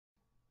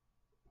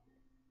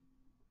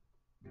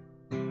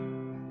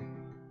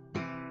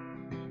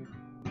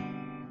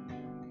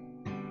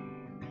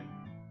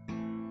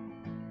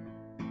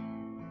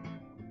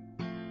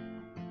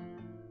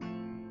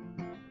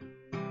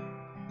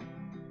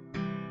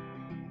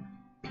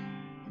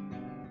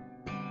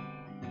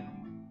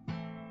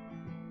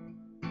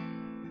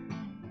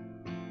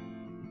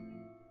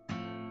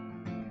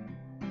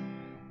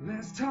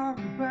Let's talk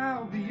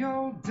about the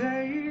old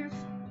days.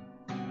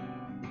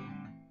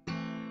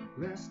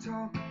 Let's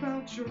talk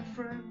about your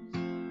friends.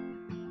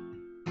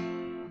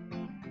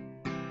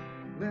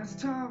 Let's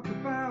talk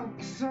about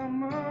the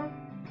summer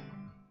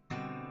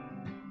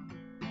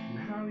and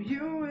how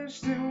you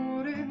wished it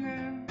wouldn't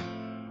end.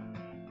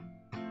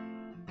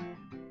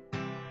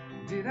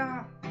 Did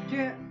I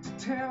forget to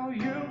tell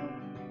you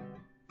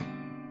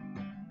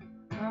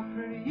how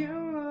pretty you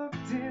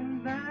looked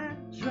in that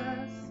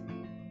dress?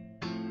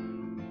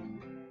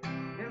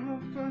 And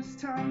the first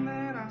time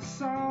that I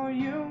saw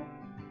you,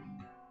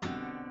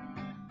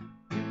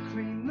 you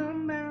cleaned the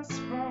mess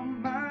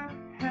from my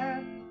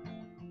head.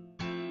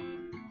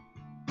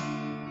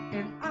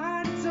 And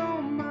I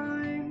don't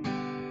mind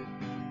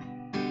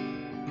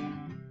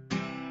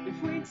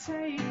if we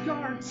take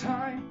our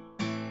time.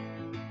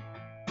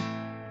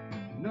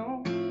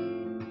 No,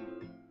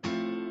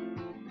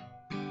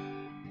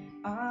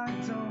 I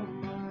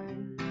don't mind.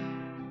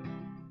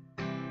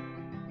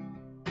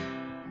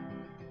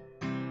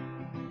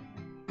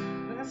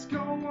 Let's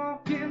go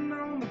walking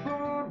on the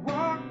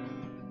boardwalk,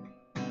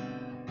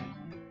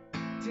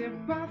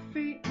 dip our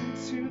feet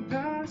into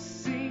the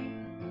sea.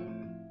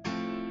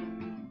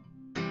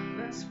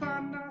 Let's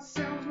find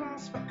ourselves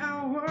lost for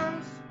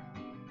hours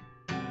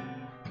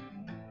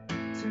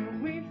till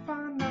we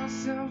find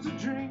ourselves a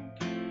drink.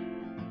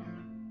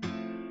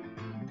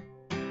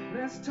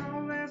 Let's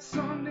tell that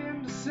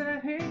something to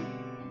say.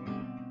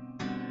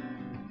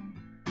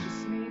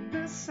 Just need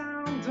the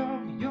sound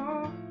of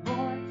your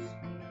voice.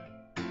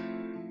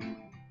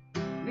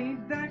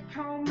 Need that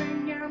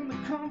calming and the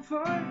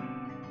comfort.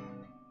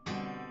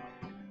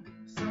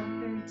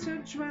 Something to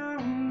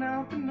drown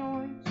out the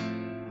noise.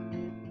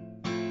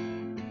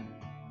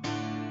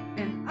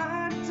 And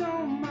I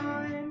don't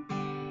mind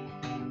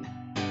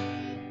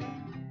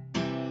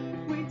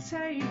if we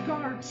take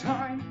our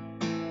time,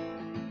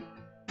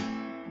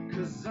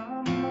 'cause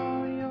I'm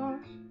all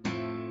yours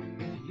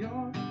if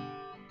you're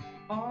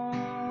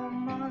all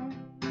mine.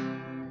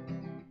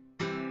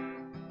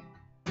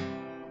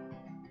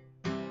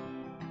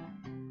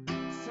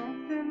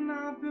 Something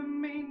I've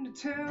been meaning to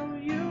tell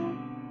you.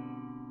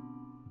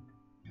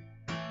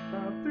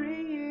 About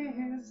 3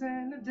 years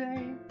and a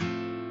day.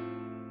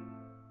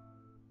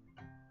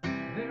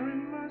 Very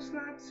much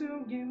like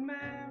to get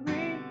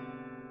married,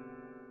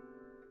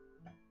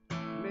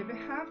 maybe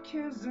have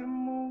kids and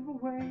move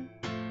away.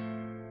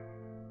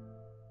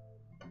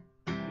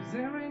 'Cause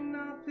there ain't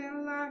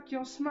nothing like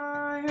your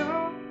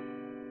smile,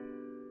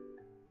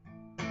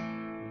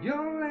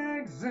 your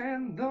legs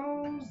and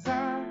those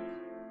eyes.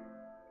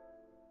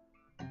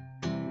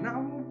 Now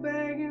we'll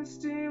beg and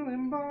steal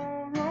and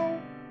borrow,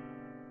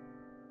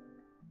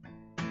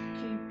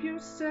 keep you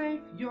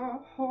safe your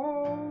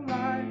whole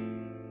life.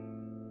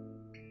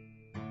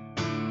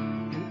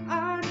 And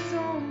I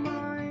don't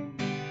mind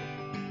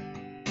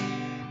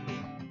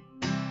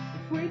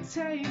if we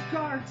take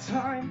our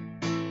time,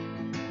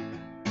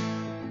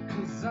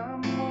 'cause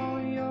I'm all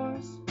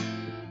yours